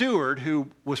 who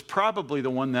was probably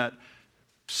the one that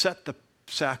set the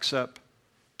sacks up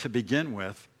to begin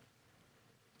with.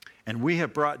 And we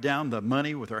have brought down the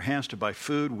money with our hands to buy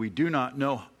food. We do not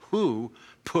know who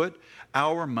put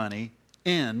our money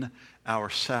in our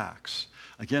sacks.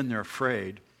 Again, they're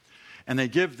afraid. And they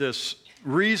give this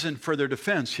reason for their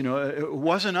defense. It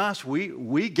wasn't us.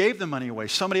 We gave the money away.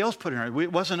 Somebody else put it in.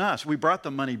 It wasn't us. We brought the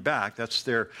money back. That's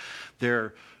their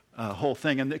whole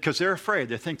thing. And because they're afraid,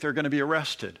 they think they're going to be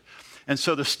arrested. And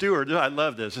so the steward, I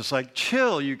love this. It's like,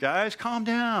 chill, you guys, calm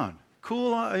down,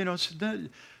 cool.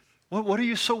 What are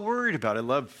you so worried about? I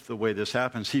love the way this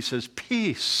happens. He says,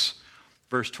 peace.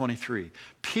 Verse 23.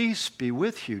 Peace be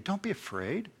with you. Don't be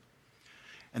afraid.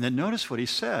 And then notice what he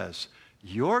says.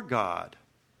 Your God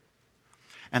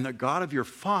and the God of your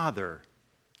father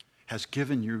has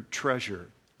given you treasure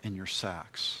in your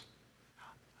sacks.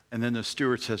 And then the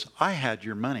steward says, I had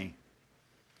your money.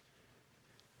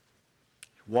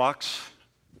 Walks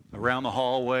around the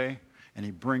hallway, and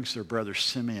he brings their brother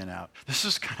Simeon out. This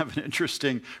is kind of an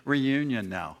interesting reunion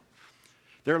now.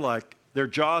 They're like, their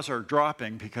jaws are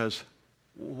dropping because,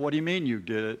 what do you mean you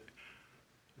did it?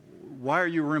 Why are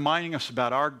you reminding us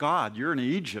about our God? You're in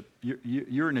Egypt.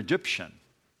 You're an Egyptian.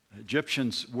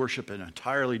 Egyptians worship an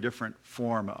entirely different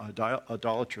form,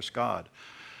 idolatrous God.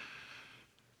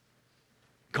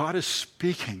 God is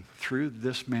speaking through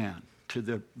this man to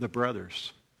the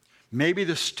brothers. Maybe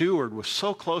the steward was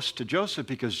so close to Joseph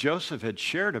because Joseph had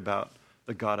shared about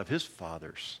the God of his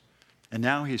fathers. And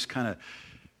now he's kind of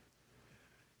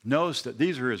knows that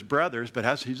these are his brothers, but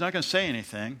he's not going to say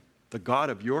anything. The God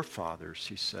of your fathers,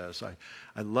 he says.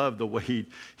 I love the way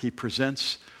he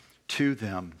presents to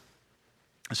them.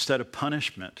 Instead of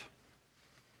punishment,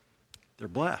 they're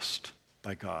blessed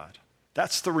by God.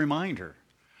 That's the reminder.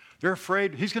 They're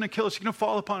afraid he's going to kill us. He's going to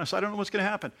fall upon us. I don't know what's going to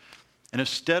happen. And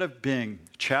instead of being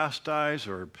chastised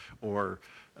or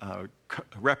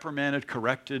reprimanded,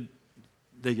 corrected,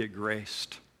 they get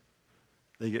graced.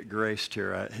 They get graced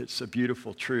here. It's a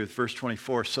beautiful truth. Verse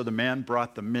 24, so the man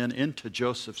brought the men into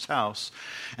Joseph's house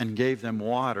and gave them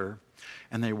water,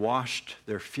 and they washed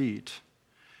their feet,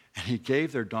 and he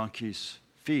gave their donkeys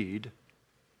feed.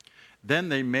 Then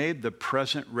they made the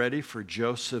present ready for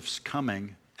Joseph's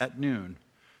coming at noon,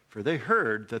 for they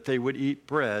heard that they would eat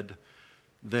bread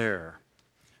there.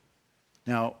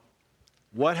 Now,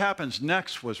 what happens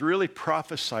next was really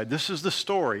prophesied. This is the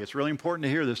story. It's really important to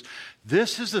hear this.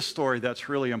 This is the story that's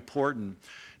really important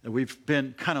that we've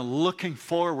been kind of looking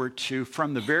forward to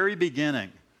from the very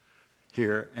beginning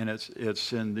here. And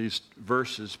it's in these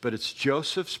verses. But it's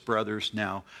Joseph's brothers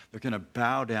now. They're going to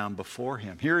bow down before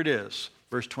him. Here it is,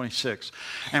 verse 26.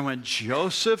 And when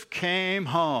Joseph came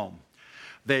home,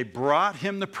 they brought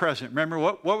him the present. Remember,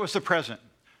 what was the present?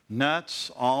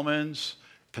 Nuts, almonds,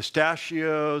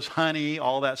 pistachios, honey,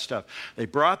 all that stuff. They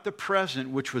brought the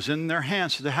present which was in their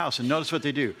hands to the house. And notice what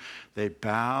they do. They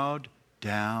bowed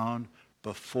down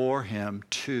before him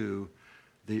to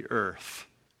the earth.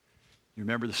 You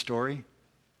remember the story?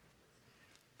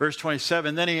 Verse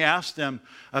 27, then he asked them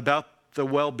about the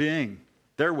well-being,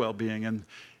 their well-being. And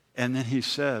then he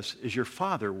says, is your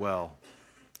father well?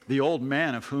 The old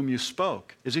man of whom you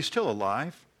spoke, is he still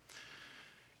alive?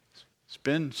 It's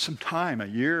been some time, a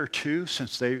year or two,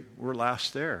 since they were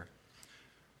last there.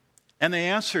 And they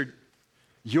answered,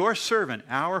 your servant,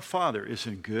 our father, is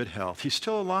in good health. He's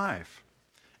still alive.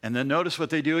 And then notice what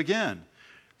they do again.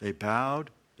 They bowed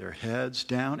their heads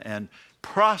down and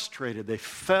prostrated. They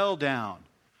fell down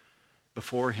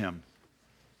before him.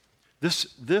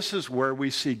 This is where we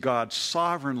see God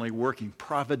sovereignly working,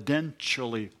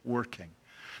 providentially working.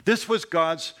 This was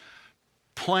God's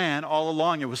plan all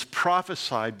along. It was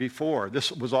prophesied before.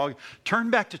 This was all. Turn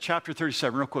back to chapter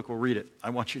 37 real quick. We'll read it. I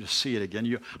want you to see it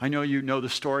again. I know you know the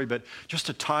story, but just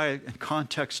to tie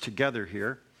context together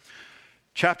here.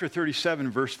 Chapter 37,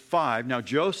 verse 5. Now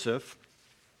Joseph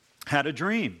had a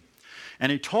dream,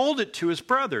 and he told it to his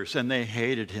brothers, and they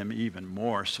hated him even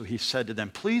more. So he said to them,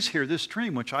 please hear this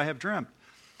dream which I have dreamt.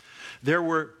 There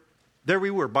we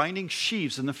were binding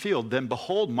sheaves in the field. Then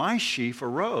behold, my sheaf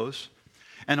arose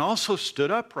and also stood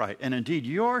upright. And indeed,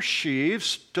 your sheaves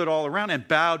stood all around and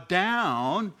bowed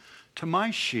down to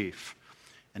my sheaf.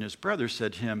 And his brothers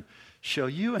said to him, shall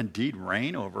you indeed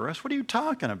reign over us? What are you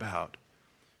talking about?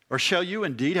 Or shall you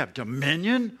indeed have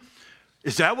dominion?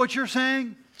 Is that what you're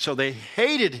saying? So they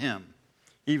hated him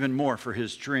even more for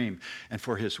his dream and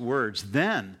for his words.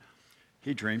 Then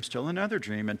he dreamed still another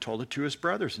dream and told it to his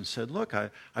brothers and said, look,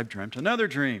 I've dreamt another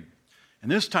dream. And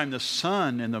this time the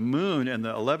sun and the moon and the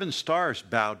 11 stars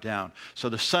bowed down. So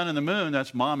the sun and the moon,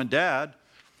 that's mom and dad,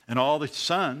 and all the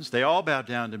sons, they all bowed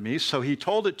down to me. So he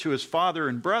told it to his father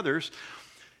and brothers.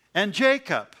 And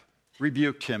Jacob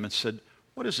rebuked him and said,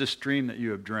 what is this dream that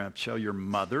you have dreamt? Shall your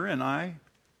mother and I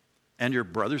and your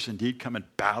brothers indeed come and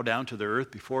bow down to the earth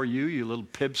before you, you little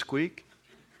pipsqueak?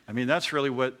 I mean, that's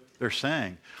really what they're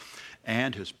saying.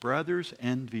 And his brothers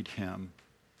envied him,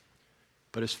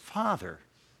 but his father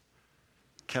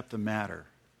kept the matter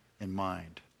in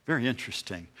mind. Very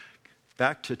interesting.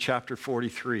 Back to chapter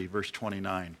 43, verse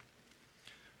 29.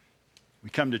 We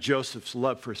come to Joseph's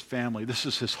love for his family. This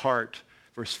is his heart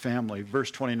for his family. Verse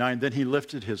 29, then he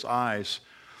lifted his eyes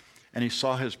and he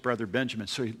saw his brother Benjamin.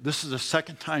 So this is the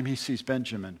second time he sees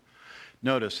Benjamin.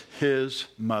 Notice, his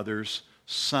mother's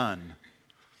son.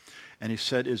 And he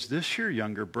said, is this your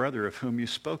younger brother of whom you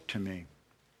spoke to me?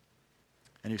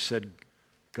 And he said,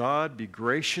 God be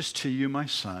gracious to you, my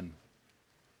son.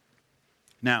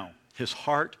 Now, his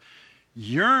heart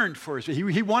yearned for his,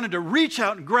 he wanted to reach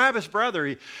out and grab his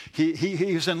brother.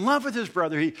 He was in love with his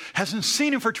brother. He hasn't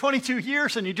seen him for 22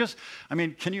 years, and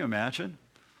can you imagine?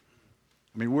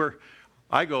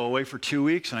 I go away for 2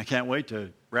 weeks, and I can't wait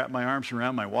to wrap my arms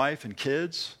around my wife and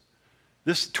kids.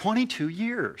 This 22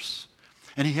 years.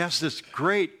 And he has this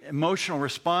great emotional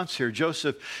response here.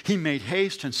 Joseph, he made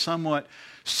haste and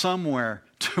somewhere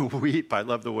to weep. I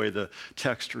love the way the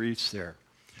text reads there.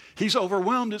 He's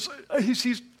overwhelmed. He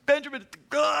sees Benjamin,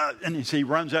 God, and he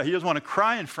runs out. He doesn't want to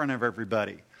cry in front of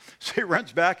everybody. So he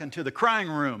runs back into the crying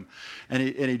room, and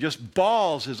he just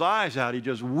bawls his eyes out. He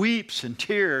just weeps in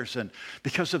tears, and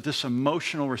because of this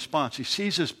emotional response, he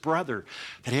sees his brother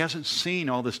that he hasn't seen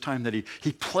all this time, that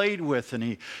he played with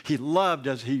and he loved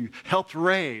as he helped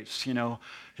raise,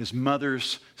 his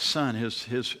mother's son,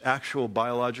 his actual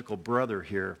biological brother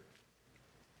here.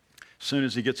 As soon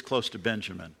as he gets close to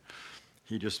Benjamin,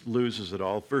 he just loses it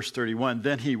all. Verse 31,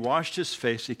 then he washed his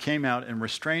face, he came out and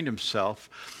restrained himself,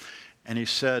 and he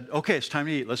said, okay, it's time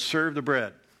to eat. Let's serve the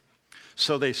bread.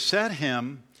 So they set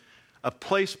him a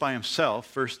place by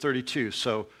himself, verse 32.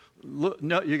 So look,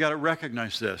 no, you got to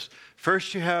recognize this.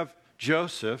 First you have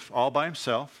Joseph all by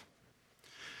himself,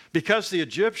 because the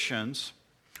Egyptians,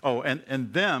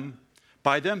 and them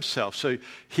by themselves. So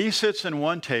he sits in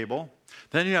one table.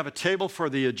 Then you have a table for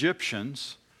the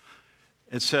Egyptians.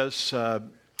 It says,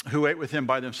 who ate with him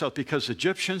by themselves, because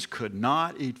Egyptians could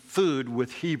not eat food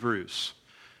with Hebrews,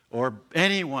 or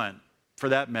anyone for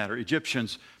that matter.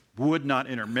 Egyptians would not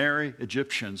intermarry.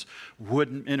 Egyptians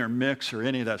wouldn't intermix or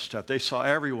any of that stuff. They saw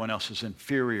everyone else as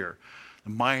inferior. The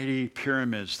mighty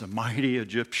pyramids, the mighty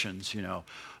Egyptians,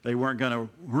 they weren't going to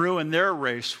ruin their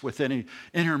race with any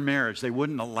intermarriage. They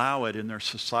wouldn't allow it in their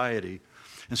society.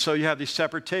 And so you have these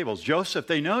separate tables. Joseph,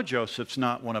 they know Joseph's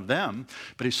not one of them,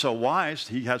 but he's so wise,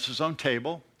 he has his own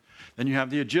table. Then you have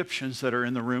the Egyptians that are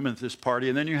in the room at this party.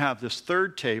 And then you have this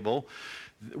third table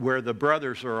where the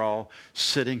brothers are all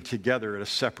sitting together at a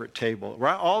separate table.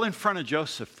 Right, all in front of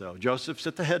Joseph, though. Joseph's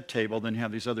at the head table, then you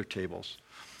have these other tables.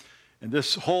 And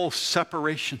this whole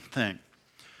separation thing,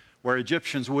 where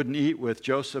Egyptians wouldn't eat with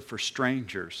Joseph or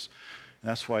strangers.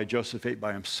 That's why Joseph ate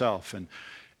by himself. And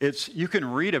you can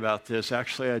read about this.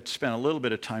 Actually, I spent a little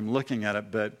bit of time looking at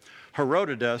it, but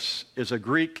Herodotus is a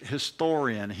Greek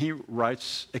historian. He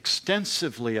writes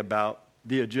extensively about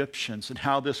the Egyptians and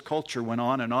how this culture went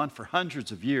on and on for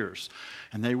hundreds of years,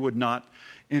 and they would not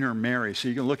intermarry. So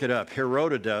you can look it up.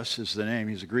 Herodotus is the name.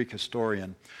 He's a Greek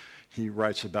historian. He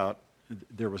writes about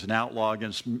there was an outlaw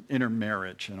against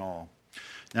intermarriage and all.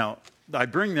 Now, I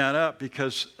bring that up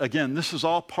because, again, this is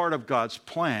all part of God's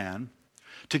plan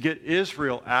to get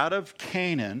Israel out of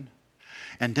Canaan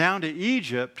and down to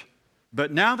Egypt.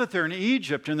 But now that they're in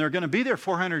Egypt and they're going to be there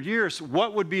 400 years,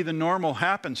 what would be the normal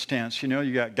happenstance?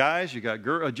 You got guys, you got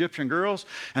Egyptian girls,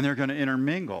 and they're going to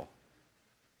intermingle.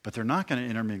 But they're not going to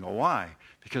intermingle. Why?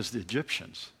 Because the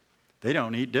Egyptians, they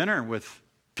don't eat dinner with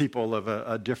people of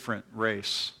a different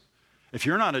race. If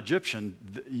you're not Egyptian,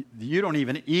 you don't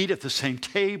even eat at the same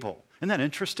table. Isn't that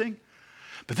interesting?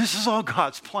 But this is all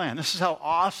God's plan. This is how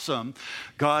awesome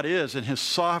God is in his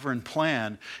sovereign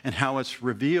plan and how it's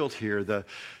revealed here.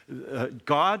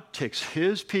 God takes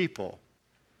his people,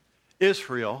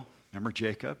 Israel, remember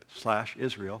Jacob /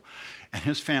 Israel, and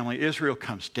his family. Israel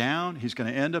comes down. He's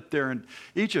going to end up there in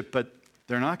Egypt, but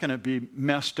they're not going to be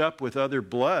messed up with other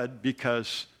blood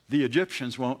because the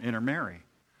Egyptians won't intermarry.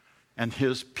 And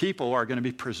his people are going to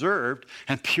be preserved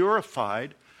and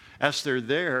purified as they're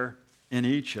there in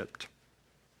Egypt.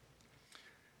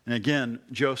 And again,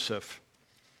 Joseph,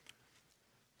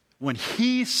 when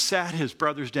he sat his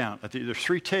brothers down, there's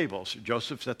three tables.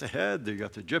 Joseph's at the head, you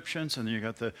got the Egyptians, and then you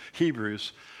got the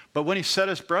Hebrews. But when he set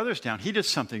his brothers down, he did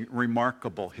something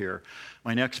remarkable here.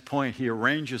 My next point, he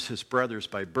arranges his brothers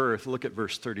by birth. Look at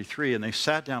verse 33. And they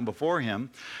sat down before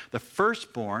him, the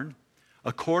firstborn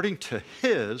according to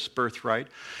his birthright,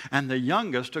 and the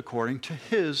youngest according to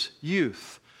his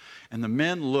youth. And the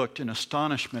men looked in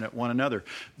astonishment at one another.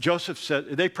 Joseph said,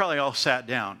 they probably all sat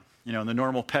down, in the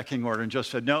normal pecking order, and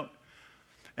Joseph said, no.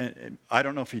 And I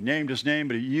don't know if he named his name,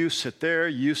 but you sit there,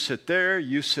 you sit there,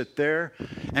 you sit there.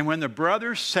 And when the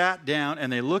brothers sat down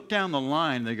and they looked down the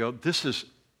line, they go, this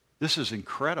is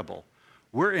incredible.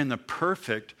 We're in the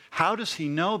perfect. How does he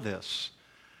know this?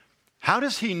 How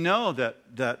does he know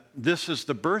that this is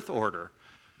the birth order?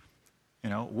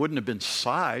 Wouldn't have been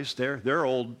size. They're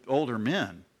older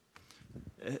men.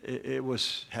 It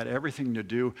had everything to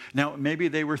do. Now, maybe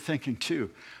they were thinking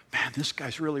too, man, this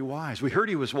guy's really wise. We heard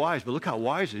he was wise, but look how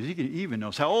wise he is. He even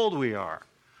knows how old we are.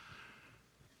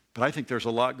 But I think there's a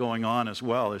lot going on as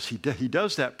well. As he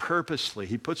does that purposely.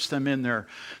 He puts them in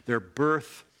their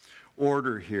birth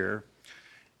order here.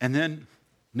 And then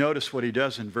notice what he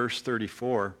does in verse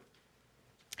 34.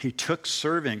 He took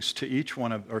servings to each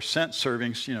one of, or sent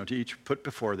servings, to each put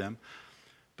before them.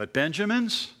 But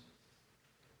Benjamin's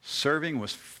serving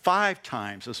was 5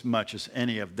 times as much as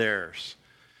any of theirs.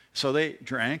 So they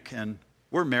drank and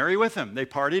were merry with him. They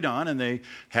partied on and they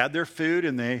had their food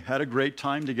and they had a great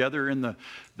time together in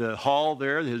the hall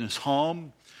there, in his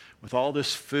home, with all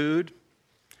this food.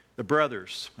 The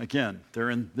brothers, again, they're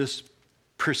in this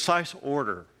precise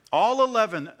order All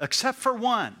 11, except for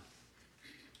one.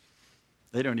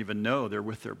 They don't even know they're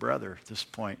with their brother at this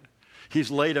point. He's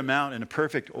laid them out in a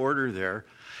perfect order there.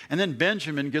 And then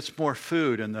Benjamin gets more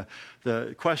food, and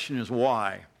the question is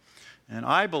why? And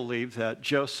I believe that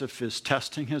Joseph is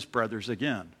testing his brothers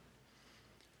again.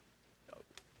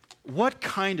 What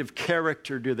kind of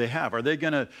character do they have? Are they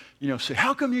going to, say,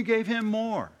 how come you gave him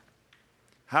more?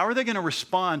 How are they going to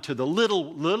respond to the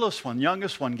littlest one,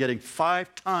 youngest one, getting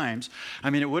 5 times? I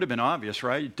mean, it would have been obvious,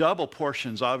 right? Double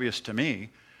portion's obvious to me,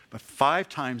 but 5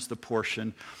 times the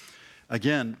portion.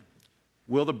 Again,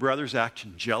 will the brothers act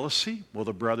in jealousy? Will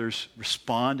the brothers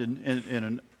respond in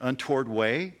an untoward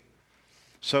way?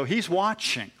 So he's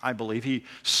watching, I believe. He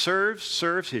serves. He's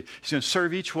going to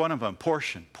serve each one of them,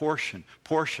 portion.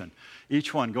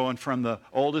 Each one going from the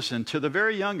oldest and to the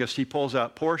very youngest, he pulls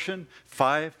out portion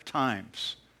 5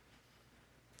 times.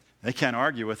 They can't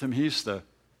argue with him. He's the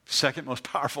second most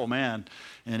powerful man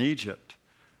in Egypt.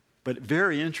 But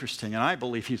very interesting, and I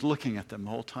believe he's looking at them the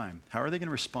whole time. How are they going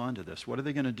to respond to this? What are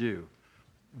they going to do?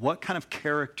 What kind of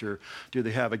character do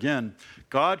they have? Again,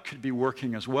 God could be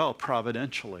working as well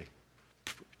providentially,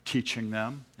 teaching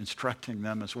them, instructing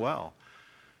them as well,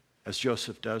 as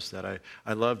Joseph does that.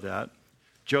 I love that.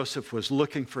 Joseph was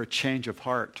looking for a change of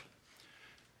heart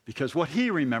because what he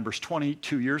remembers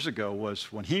 22 years ago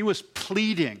was when he was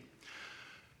pleading,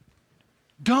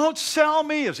 don't sell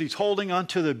me, as he's holding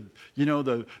onto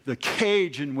the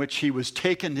cage in which he was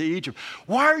taken to Egypt.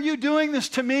 Why are you doing this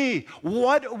to me?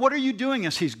 What are you doing?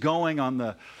 As he's going on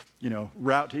the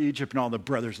route to Egypt, and all the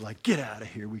brothers are like, get out of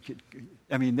here.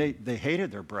 They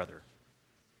hated their brother.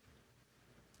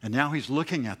 And now he's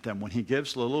looking at them when he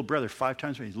gives the little brother 5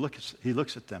 times. He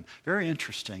looks at them. Very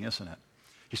interesting, isn't it?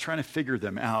 He's trying to figure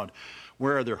them out.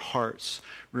 Where are their hearts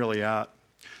really at?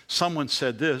 Someone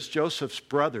said this: Joseph's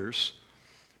brothers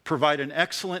provide an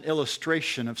excellent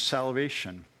illustration of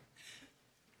salvation.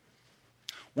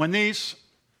 When these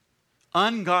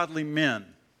ungodly men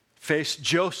face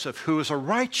Joseph, who is a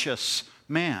righteous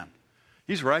man,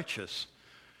 he's righteous.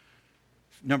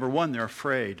 Number one, they're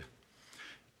afraid.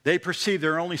 They perceived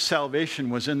their only salvation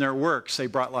was in their works. They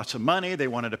brought lots of money. They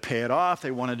wanted to pay it off.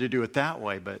 They wanted to do it that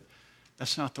way, but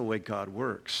that's not the way God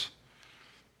works.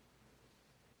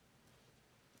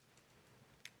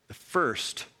 The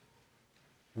first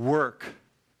work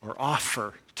or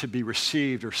offer to be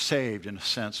received or saved, in a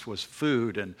sense, was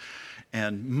food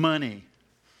and money.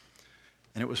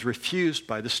 And it was refused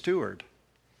by the steward.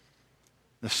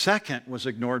 The second was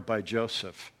ignored by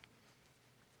Joseph.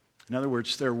 In other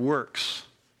words, their works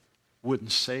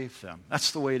wouldn't save them.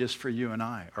 That's the way it is for you and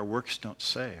I. Our works don't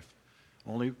save.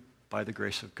 Only by the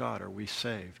grace of God are we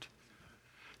saved.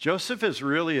 Joseph is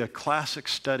really a classic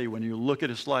study. When you look at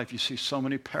his life, you see so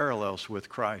many parallels with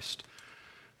Christ.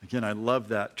 Again, I love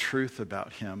that truth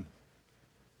about him.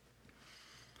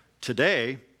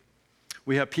 Today,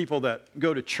 we have people that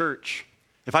go to church.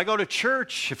 If I go to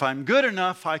church, if I'm good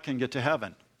enough, I can get to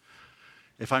heaven.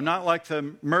 If I'm not like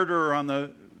the murderer on the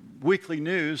weekly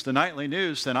news, the nightly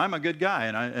news, then I'm a good guy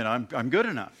and I'm good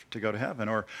enough to go to heaven.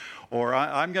 Or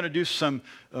I'm going to do some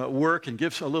work and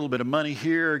give a little bit of money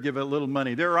here, give a little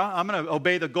money there. I'm going to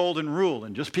obey the golden rule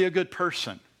and just be a good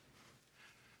person.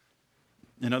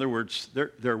 In other words,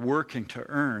 they're working to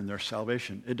earn their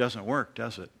salvation. It doesn't work,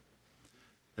 does it?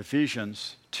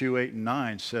 Ephesians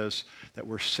 2:8-9 says that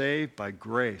we're saved by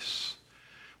grace.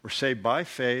 We're saved by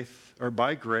faith or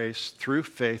by grace through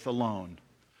faith alone.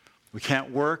 We can't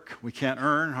work, we can't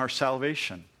earn our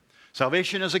salvation.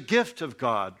 Salvation is a gift of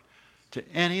God to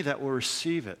any that will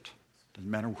receive it.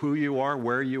 Doesn't matter who you are,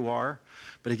 where you are.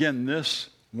 But again, this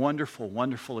wonderful,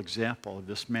 wonderful example of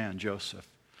this man, Joseph.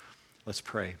 Let's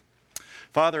pray.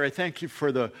 Father, I thank you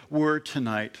for the word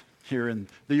tonight here in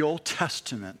the Old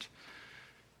Testament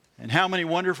and how many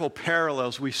wonderful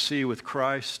parallels we see with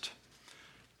Christ.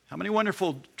 How many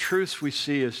wonderful truths we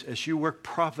see as you work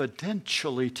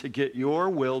providentially to get your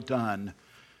will done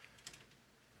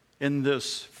in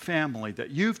this family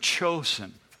that you've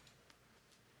chosen.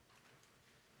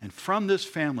 And from this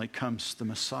family comes the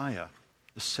Messiah,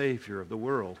 the Savior of the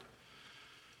world.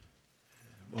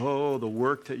 Oh, the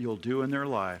work that you'll do in their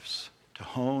lives to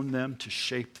hone them, to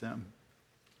shape them,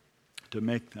 to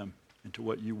make them into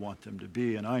what you want them to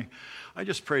be. And I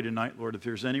just pray tonight, Lord, if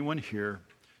there's anyone here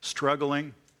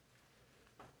struggling,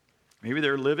 maybe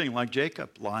they're living like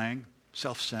Jacob, lying,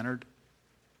 self-centered,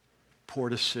 poor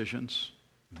decisions,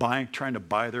 trying to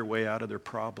buy their way out of their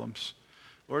problems.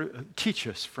 Lord, teach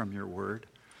us from your word.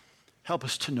 Help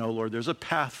us to know, Lord, there's a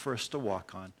path for us to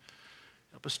walk on.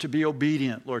 Help us to be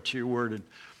obedient, Lord, to your word, and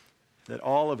that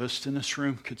all of us in this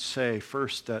room could say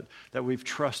first that we've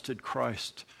trusted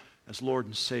Christ as Lord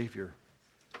and Savior.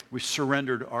 We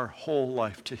surrendered our whole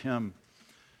life to him.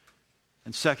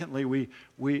 And secondly,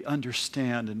 we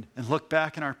understand and look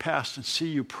back in our past and see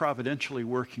you providentially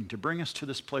working to bring us to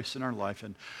this place in our life.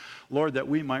 And Lord, that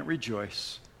we might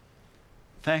rejoice,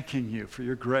 thanking you for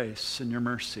your grace and your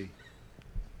mercy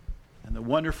and the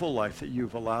wonderful life that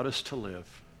you've allowed us to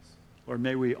live. Lord,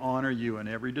 may we honor you in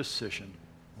every decision.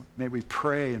 May we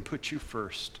pray and put you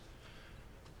first.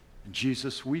 In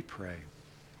Jesus we pray.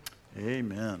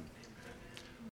 Amen.